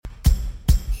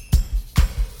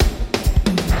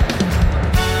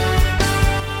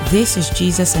This is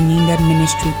Jesus Unhindered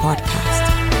Ministry Podcast.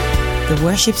 The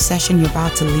worship session you're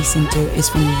about to listen to is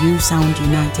from You Sound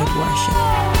United Worship.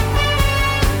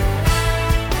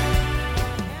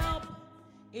 Help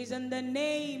is in the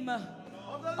name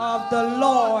of the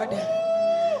Lord.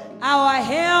 Our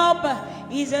help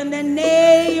is in the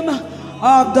name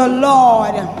of the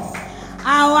Lord.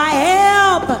 Our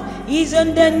help is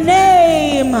in the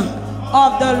name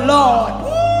of the Lord.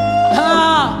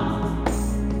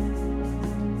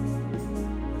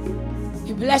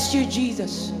 We bless you,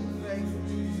 Jesus.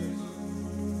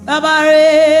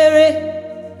 Abarere,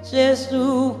 Jesus.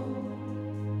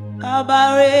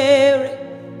 Abarere.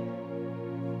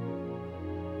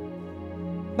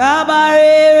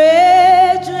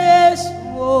 Babarere, Jesus.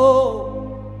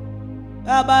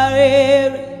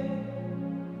 Babarere.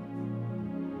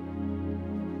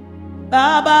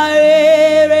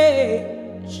 Babarere,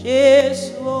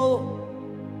 Jesus.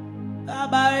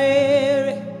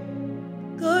 Babarere.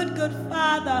 Good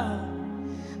Father.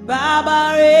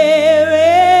 Babarere,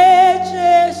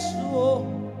 Jesus.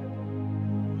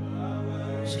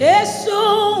 Jesus,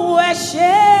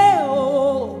 Esheo.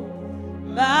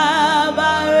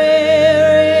 Babarere,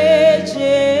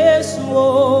 Jesus.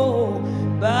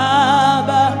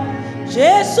 Baba,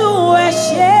 Jesus,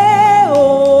 Esheo.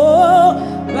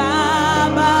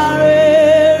 Babarere,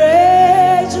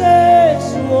 Jesus.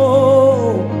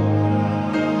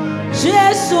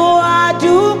 Jesus,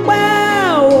 Adupe.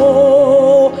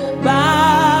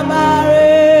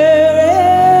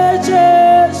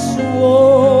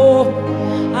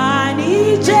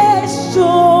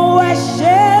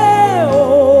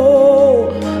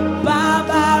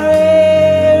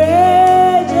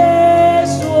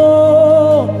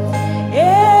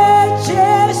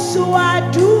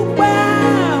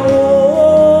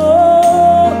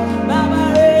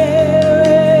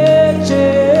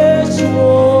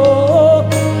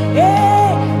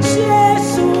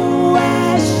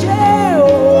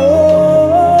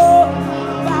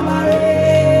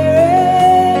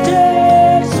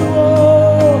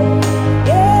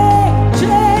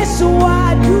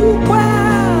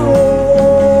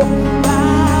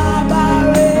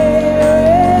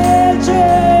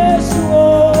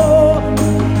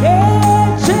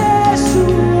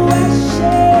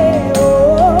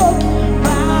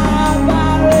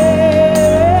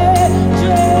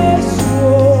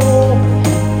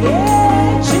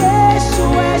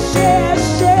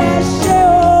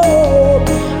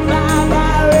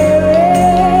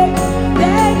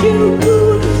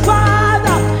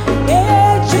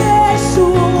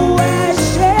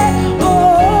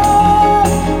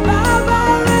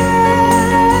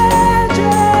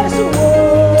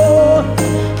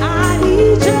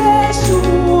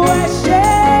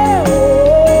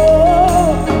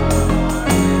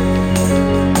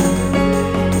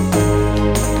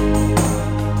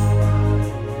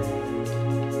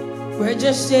 We're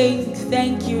just saying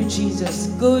thank you, Jesus.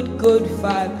 Good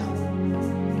Father.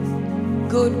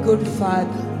 Good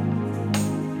Father.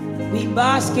 We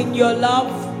bask in your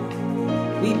love.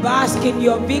 We bask in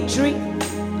your victory.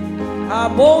 Our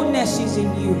boldness is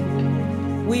in you.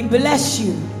 We bless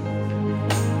you.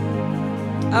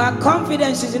 Our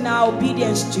confidence is in our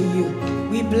obedience to you.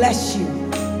 We bless you.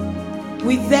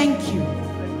 We thank you.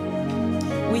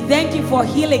 We thank you for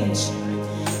healings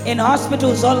in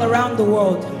hospitals all around the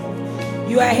world.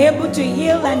 You are able to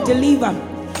heal and deliver.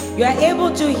 You are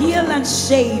able to heal and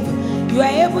save. You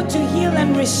are able to heal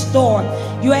and restore.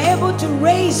 You are able to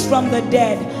raise from the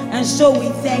dead. And so we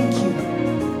thank you.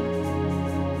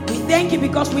 We thank you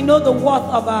because we know the worth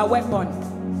of our weapon.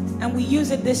 And we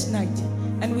use it this night.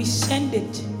 And we send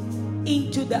it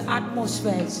into the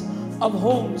atmospheres of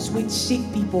homes with sick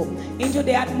people. Into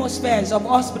the atmospheres of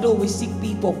hospitals with sick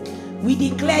people. We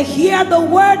declare, hear the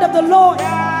word of the Lord.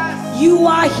 You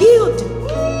are healed.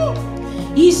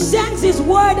 He sends his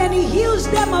word and he heals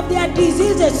them of their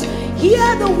diseases.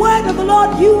 Hear the word of the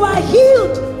Lord. You are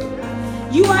healed.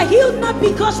 You are healed not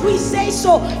because we say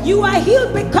so. You are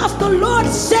healed because the Lord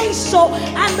says so.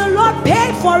 And the Lord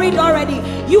paid for it already.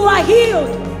 You are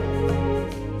healed.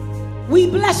 We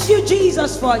bless you,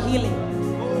 Jesus, for healing.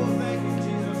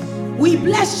 We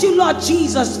bless you, Lord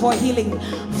Jesus, for healing.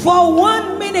 For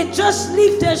 1 minute, just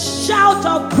lift a shout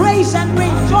of praise and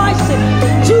rejoicing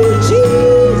to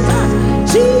Jesus.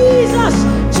 Jesus,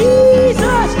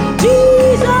 Jesus,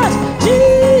 Jesus,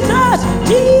 Jesus,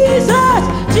 Jesus,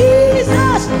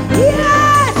 Jesus.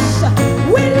 Yes,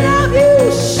 we love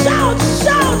you. Shout,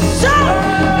 shout, shout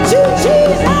to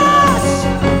Jesus.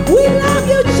 We love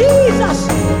you, Jesus.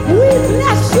 We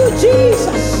bless you,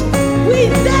 Jesus. We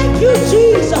thank you,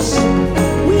 Jesus.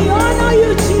 We honor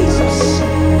you, Jesus.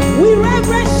 We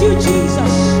reverence you,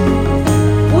 Jesus.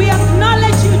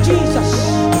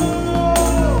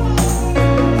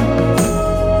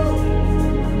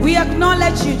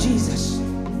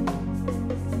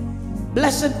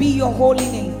 Blessed be your holy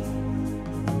name.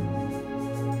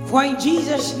 For in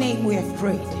Jesus' name we have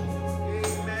prayed.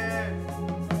 Amen.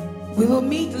 We will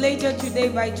meet later today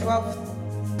by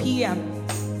 12 p.m.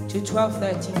 to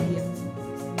 12:30 p.m.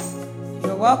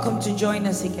 You're welcome to join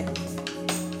us again.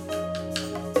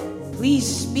 Please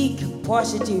speak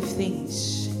positive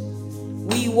things.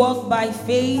 We walk by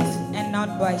faith and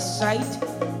not by sight.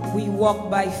 We walk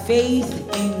by faith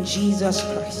in Jesus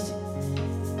Christ.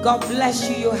 God bless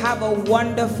you. You have a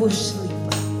wonderful sleep.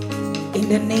 In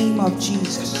the name of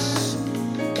Jesus.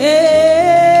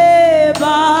 Eh,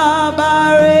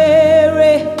 Baba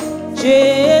Re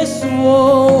Jesu.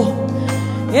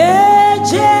 Eh,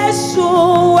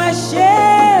 Jesu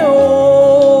Ashe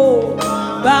o.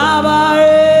 Baba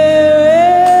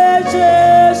Re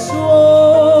Jesu.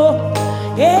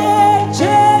 Eh,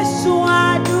 Jesu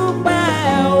Adupe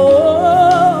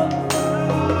o.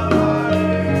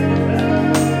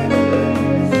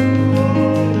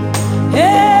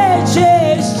 Eh,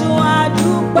 Jesu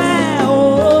Adupe o.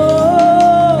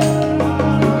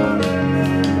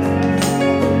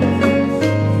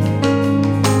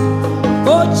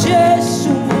 Oh,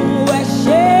 Jesu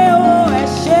Ashe o,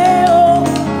 Ashe o,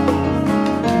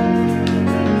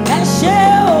 Ashe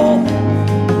o.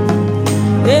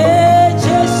 Eh,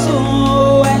 Jesu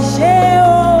Ashe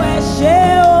o, Ashe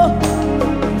o.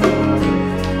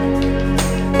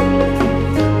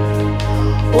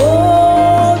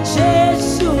 Oh,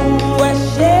 Jesu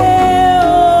Ashe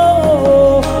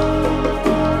o.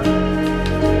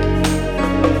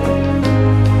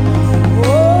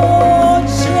 Oh,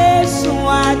 Jesu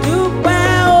Adupe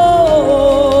o.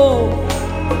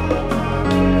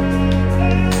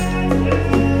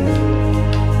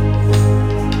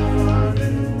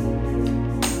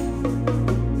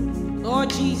 Lord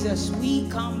Jesus, we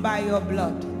come by your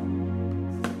blood.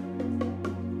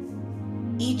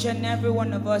 Each and every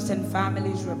one of us and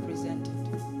families represented.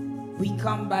 We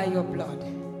come by your blood.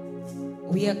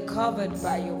 We are covered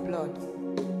by your blood.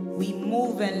 We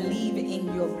move and live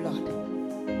in your blood.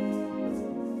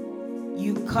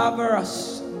 You cover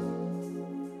us.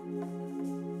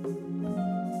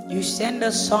 You send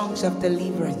us songs of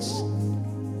deliverance.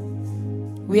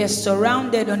 We are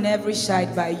surrounded on every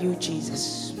side by you,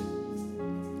 Jesus.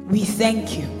 We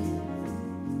thank you.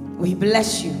 We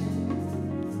bless you.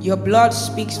 Your blood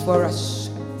speaks for us.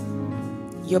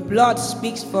 Your blood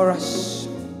speaks for us.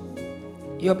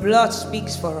 Your blood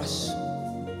speaks for us.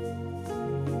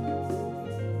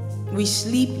 We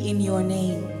sleep in your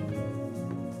name.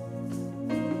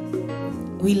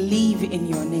 We live in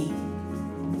your name.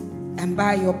 And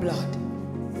by your blood,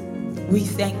 we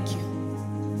thank you.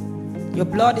 Your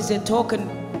blood is a token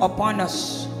upon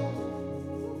us.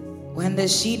 When they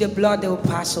see the blood, they will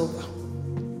pass over.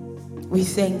 We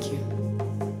thank you.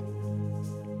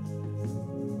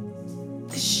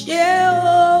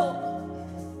 Sheo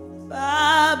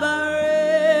Baba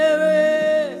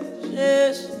Re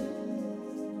Jesu.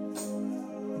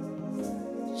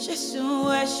 Jesu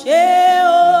Sheo.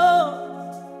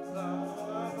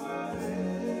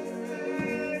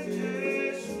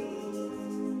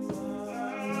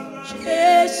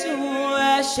 Jesu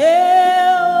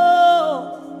Sheo.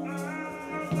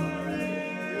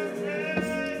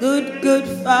 Good, good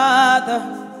Father,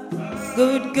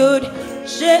 good, good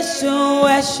Jesus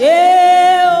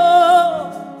Asheo.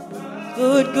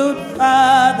 Good, good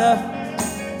Father,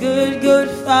 good, good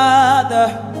Father,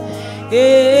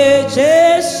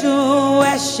 Jesus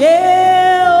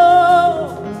Asheo.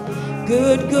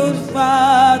 Good, good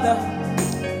Father,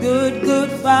 good,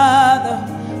 good Father,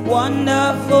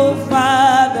 wonderful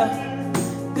Father,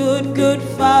 good, good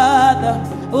Father,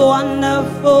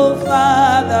 wonderful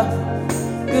Father.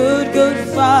 Good, good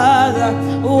Father,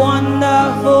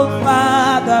 wonderful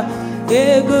Father,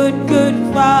 a good, good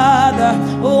Father,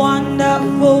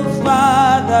 wonderful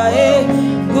Father, a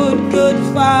good, good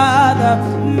Father,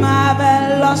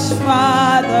 marvelous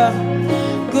Father,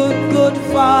 good, good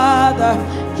Father,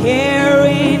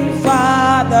 caring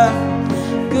Father,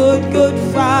 good, good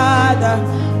Father,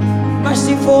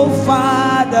 merciful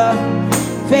Father,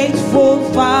 faithful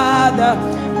Father,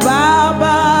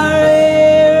 Baba.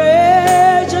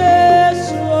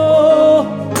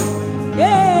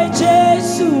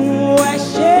 Jesus,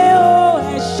 Asheo,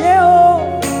 Asheo.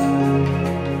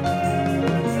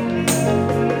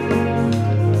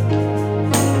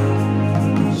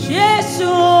 Jesus,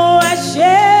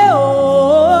 Asheo.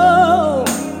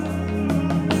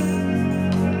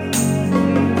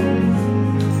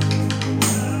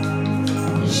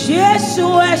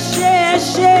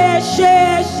 Jesus,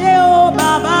 Asheo,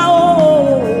 Baba,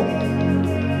 oh.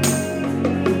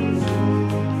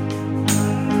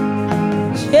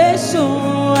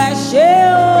 Jesus,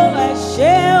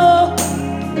 Esheo,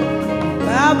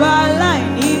 Baba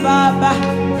Laini Baba,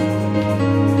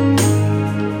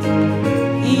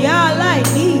 Iya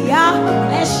Laini Ya,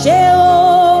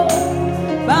 Esheo,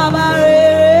 Baba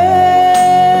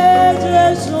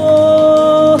Jesu,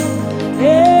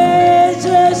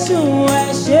 Jesu,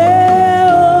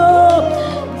 Esheo,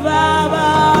 Baba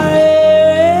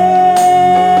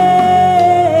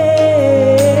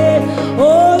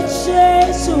Oh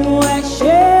Jesu,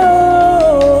 Esheo,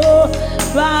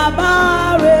 Baba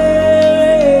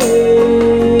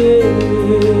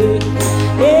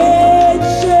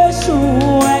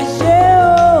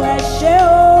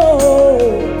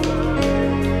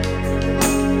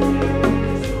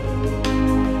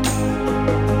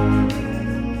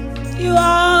You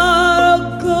are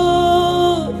a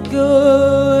good,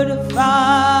 good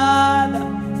Father.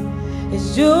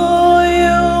 It's who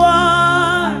you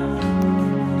are.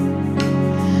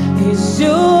 It's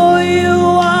who you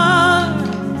are.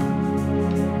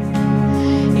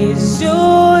 It's who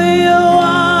you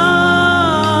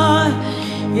are.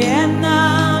 And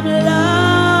I'm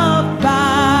loved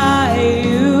by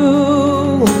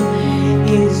you.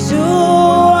 It's who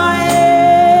I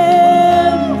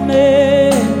am.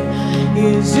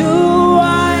 It's who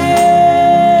I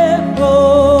am.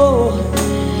 Oh,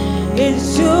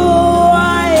 it's who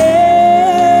I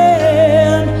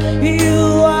am. You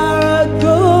are a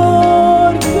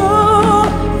good, good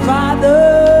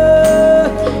Father.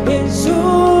 It's who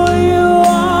you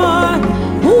are.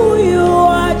 Who you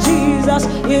are, Jesus.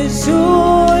 It's who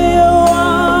you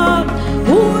are.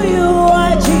 Who you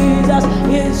are, Jesus.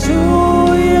 It's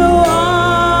who you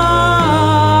are.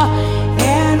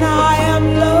 And I am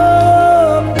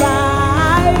loved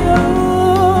by you.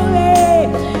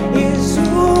 It's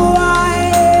who I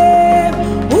am.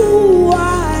 Who I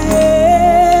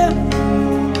am.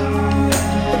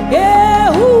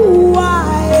 Yeah, who I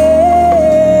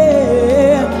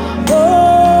am.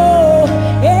 Oh,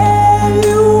 yeah,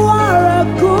 you are a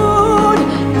good,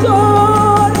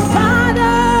 good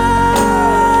Father.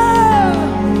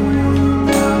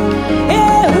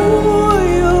 Yeah, who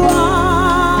you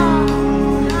are.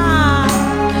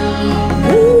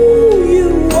 Who you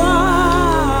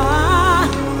are.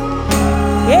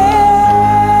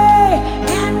 Yeah,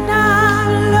 and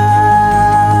I'm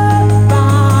loved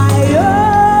by you.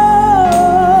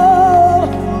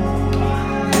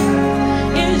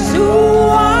 Is who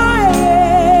I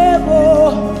am.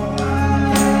 Oh,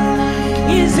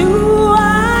 is who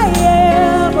I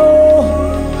am. Oh,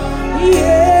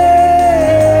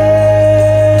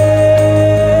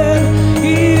 yeah.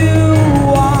 You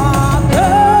are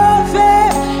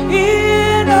perfect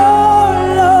in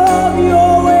all of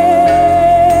your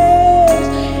ways.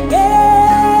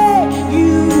 Yeah,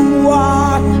 you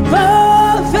are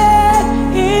perfect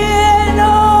in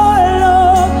all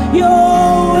of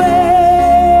your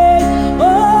ways.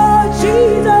 Oh,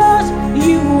 Jesus,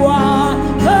 you are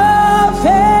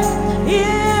perfect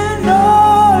in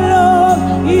all of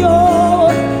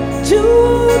your to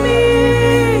me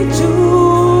too.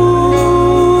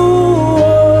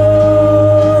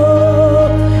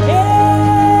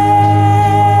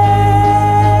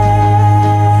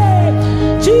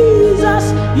 Yeah. Jesus,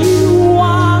 you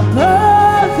are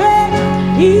perfect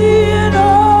in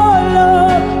all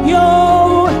of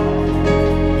your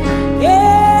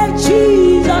yeah,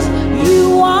 Jesus,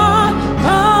 you are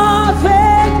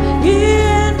perfect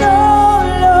in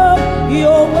all of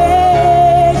your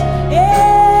ways.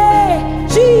 Yeah,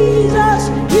 Jesus,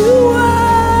 you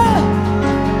are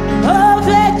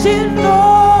perfect in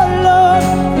all of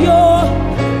your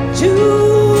to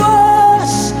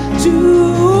us, to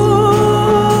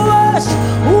us.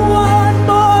 One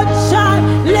more time,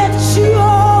 lift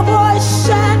your voice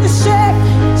and say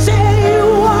you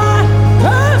are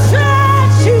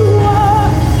perfect. You are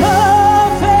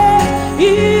perfect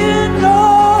in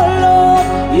all of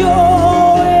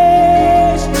your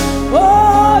ways.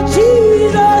 Oh,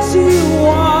 Jesus, you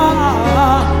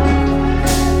are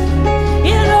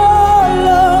in all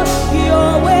of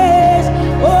your ways.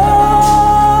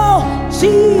 Oh,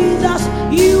 Jesus,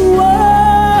 you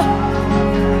are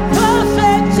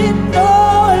perfect in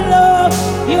all of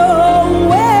your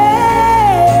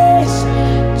ways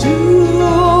to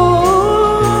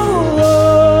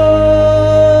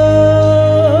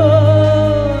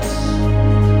us.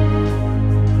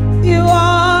 You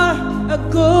are a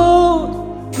good,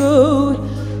 good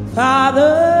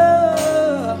Father.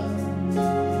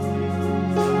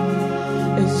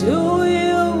 It's who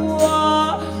you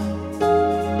are.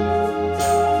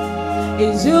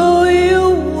 It's who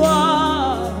you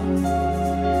are.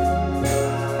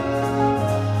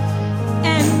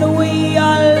 And we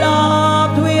are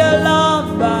loved, we are loved.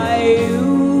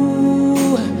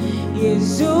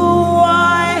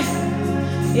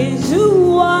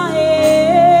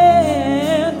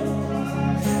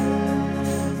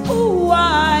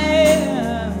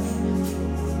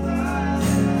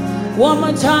 One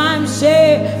more time,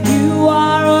 say, you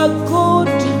are a good,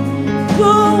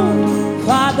 good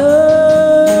Father.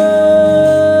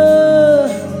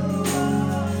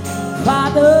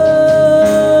 Father,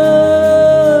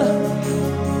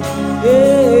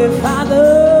 hey, Father,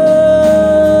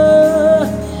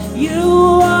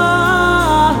 you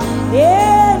are,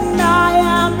 and I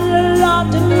am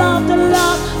loved, loved,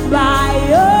 loved by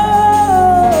you.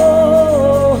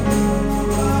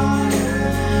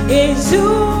 It's who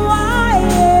I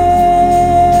am.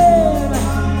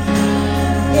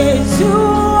 It's who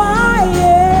I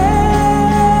am.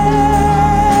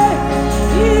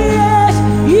 Yes,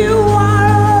 you are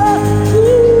a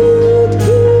good,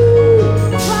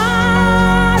 good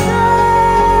Father.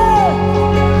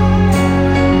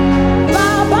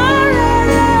 Baba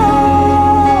Rero,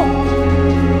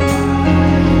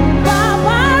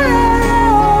 Baba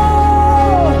Rero.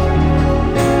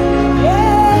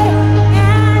 Yeah,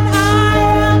 and I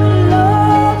am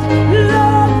loved,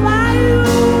 loved by you,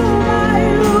 by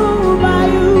you, by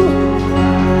you.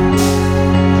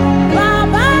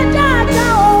 Baba Dada,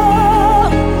 oh,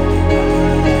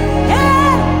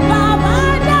 yeah, Baba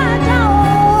Dada,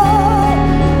 oh,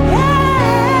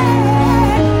 yeah,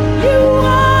 you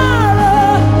are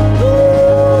a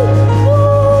good,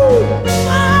 good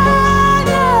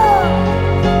Father.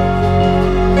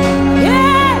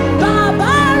 Yeah,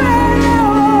 Baba Rero,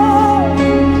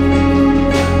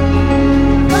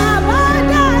 Baba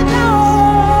Dada,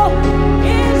 oh,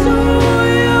 is who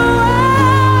you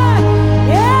are,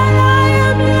 and I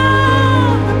am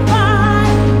loved by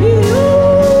you.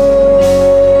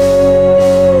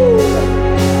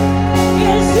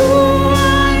 Is who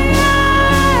I am,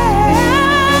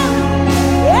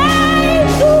 yeah,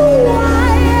 it's who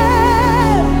I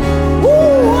am, who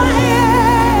I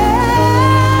am.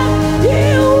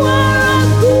 You are a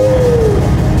good,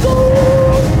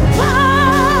 good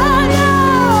Father,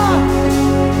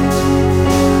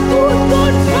 good,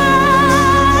 good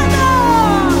Father.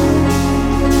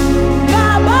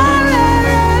 Baba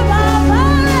Rere, Baba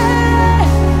Rere,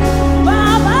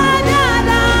 Baba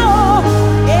Dada, oh,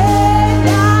 and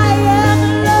I am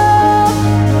loved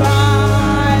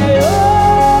by you.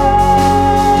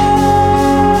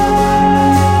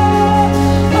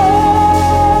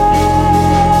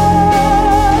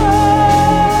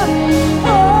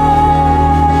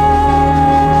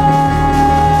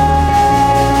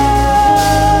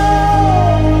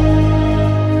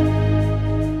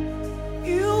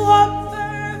 You are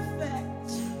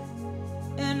perfect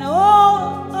in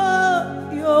all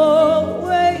of your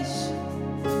ways.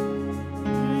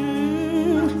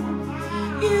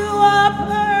 You are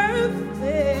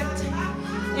perfect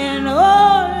in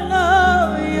all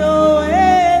of your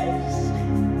ways.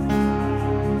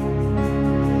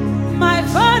 My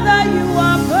Father, you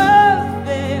are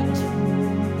perfect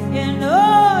in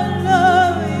all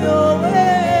of your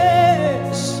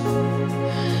ways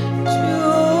to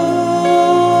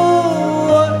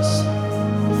us.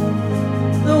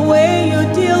 The way you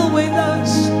deal with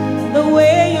us, the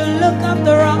way you look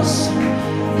after us.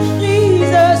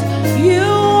 Jesus, you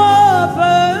are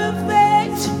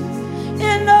perfect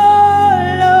in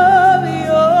all of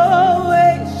your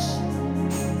ways.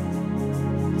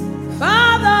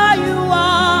 Father, you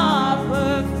are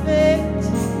perfect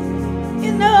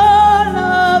in all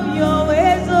of your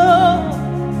ways. Oh,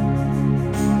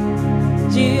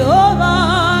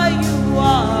 Jehovah, you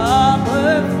are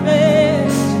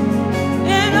perfect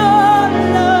in all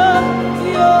of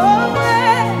your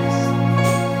ways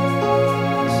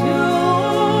to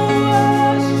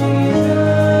us,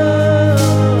 Jesus.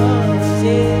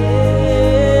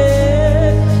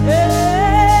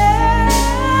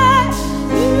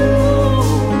 You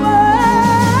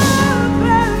are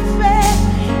perfect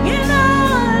in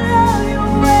all of your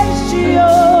ways,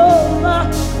 Jehovah.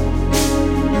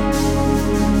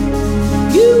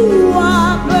 You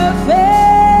are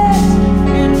perfect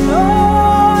in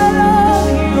all of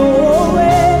your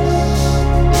ways.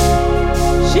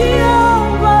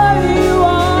 Jehovah, you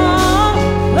are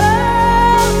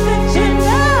perfect in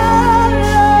all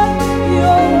of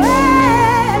your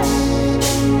ways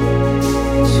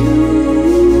to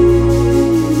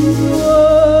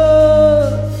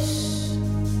us.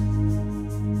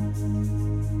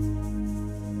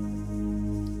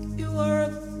 You are a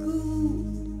good,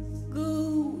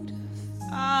 good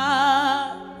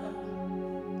Father.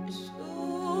 It's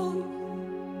who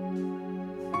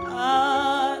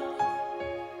God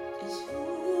is,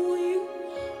 who you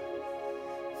are.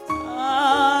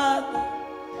 Father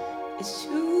is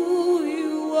who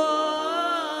you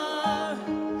are,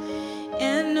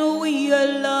 and we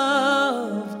are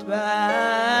loved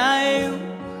by you.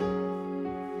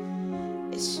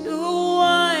 It's who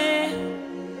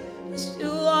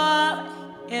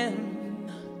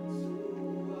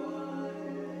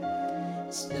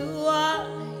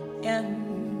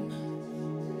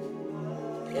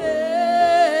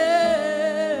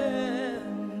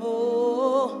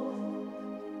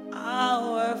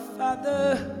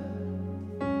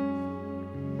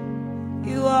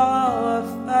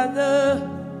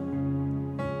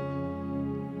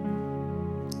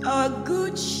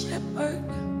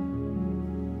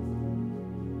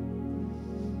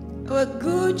our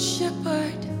good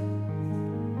shepherd.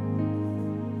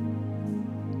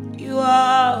 You are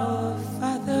our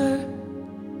Father.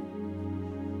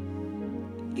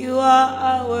 You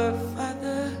are our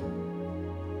Father,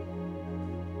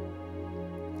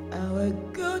 our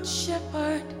good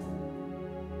shepherd,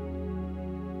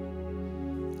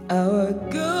 our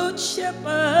good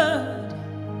shepherd,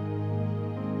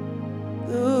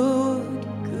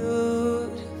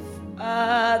 good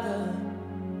Father.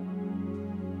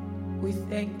 We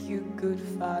thank you, good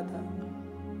Father.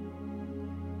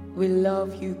 We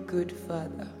love you, good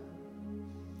Father.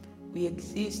 We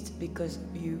exist because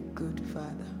of you, good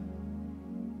Father.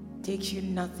 Takes you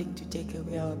nothing to take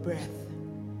away our breath,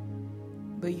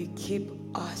 but you keep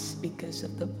us because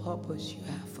of the purpose you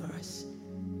have for us.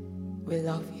 We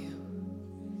love you,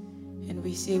 and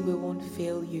we say we won't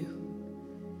fail you.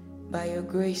 By your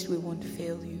grace we won't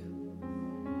fail you.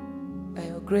 By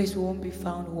your grace we won't be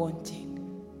found wanting.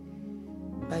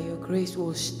 By your grace we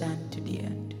will stand to the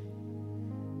end.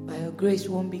 By your grace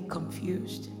we won't be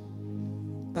confused.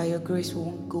 By your grace we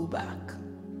won't go back.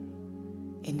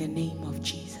 In the name of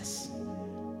Jesus.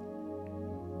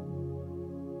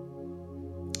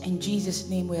 In Jesus'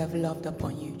 name we have loved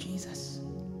upon you, Jesus.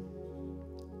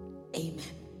 Amen.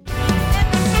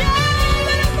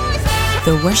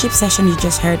 The worship session you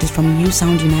just heard is from New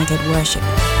Sound United Worship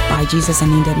by Jesus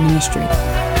Unended Ministry.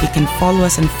 You can follow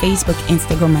us on Facebook,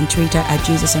 Instagram, and Twitter at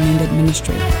Jesus Unended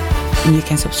Ministry. And you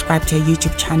can subscribe to our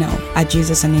YouTube channel at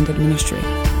Jesus Unended Ministry.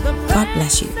 God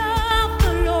bless you.